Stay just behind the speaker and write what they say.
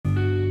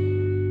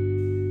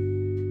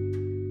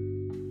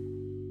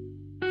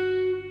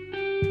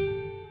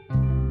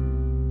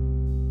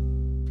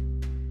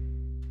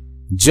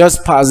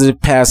Just Positive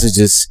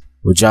Passages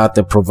with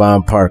Jonathan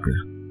Provine Parker.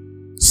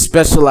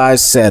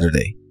 Specialized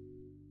Saturday.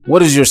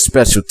 What is your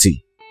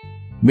specialty?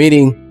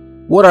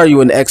 Meaning, what are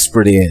you an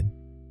expert in?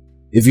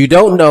 If you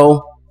don't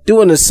know,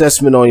 do an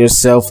assessment on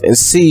yourself and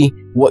see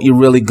what you're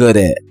really good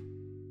at.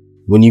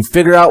 When you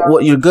figure out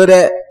what you're good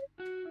at,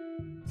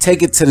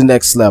 take it to the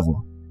next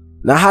level.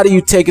 Now, how do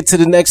you take it to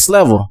the next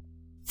level?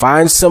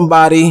 Find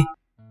somebody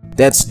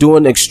that's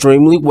doing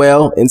extremely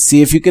well and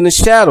see if you can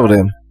shadow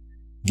them.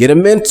 Get a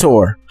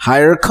mentor,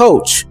 hire a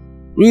coach,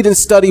 read and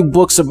study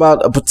books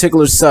about a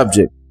particular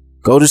subject,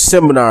 go to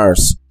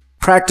seminars,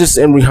 practice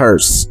and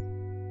rehearse.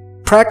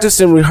 Practice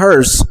and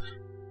rehearse,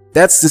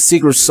 that's the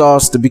secret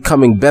sauce to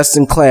becoming best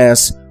in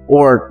class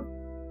or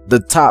the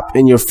top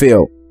in your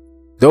field.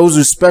 Those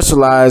who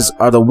specialize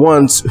are the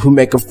ones who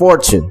make a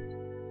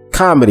fortune.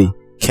 Comedy,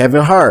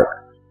 Kevin Hart.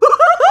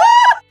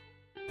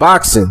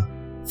 Boxing,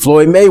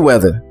 Floyd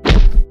Mayweather.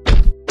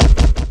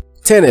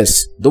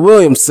 Tennis, the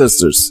Williams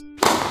sisters.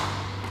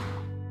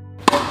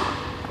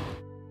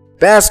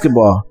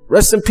 Basketball,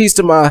 rest in peace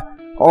to my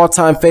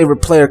all-time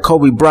favorite player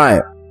Kobe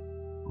Bryant.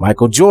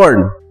 Michael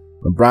Jordan,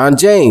 LeBron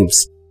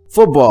James.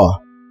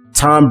 Football,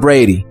 Tom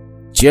Brady,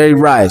 Jerry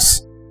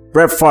Rice,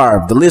 Brett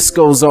Favre, the list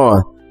goes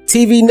on.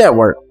 TV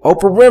network,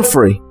 Oprah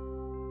Winfrey,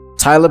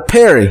 Tyler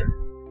Perry.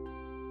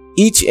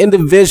 Each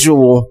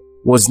individual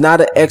was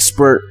not an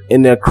expert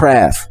in their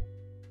craft.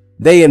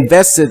 They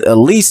invested at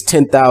least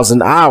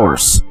 10,000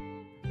 hours,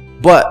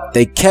 but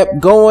they kept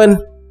going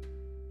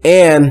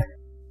and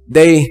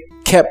they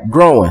kept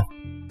growing.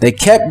 They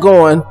kept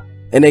going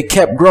and they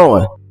kept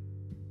growing.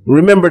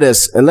 Remember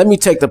this, and let me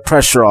take the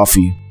pressure off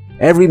you.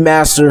 Every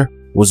master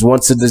was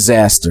once a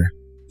disaster,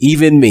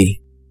 even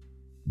me.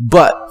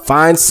 But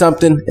find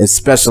something and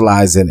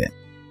specialize in it.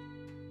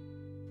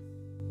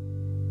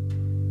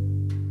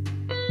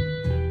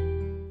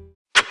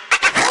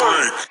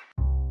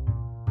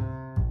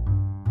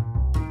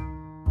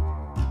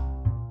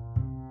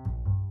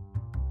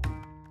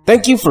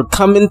 Thank you for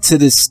coming to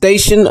this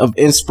station of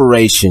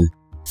inspiration.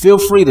 Feel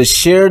free to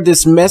share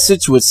this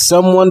message with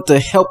someone to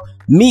help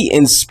me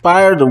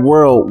inspire the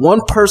world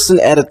one person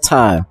at a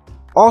time.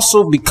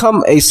 Also,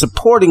 become a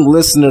supporting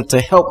listener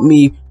to help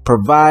me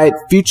provide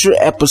future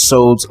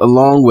episodes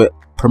along with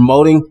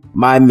promoting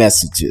my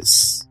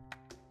messages.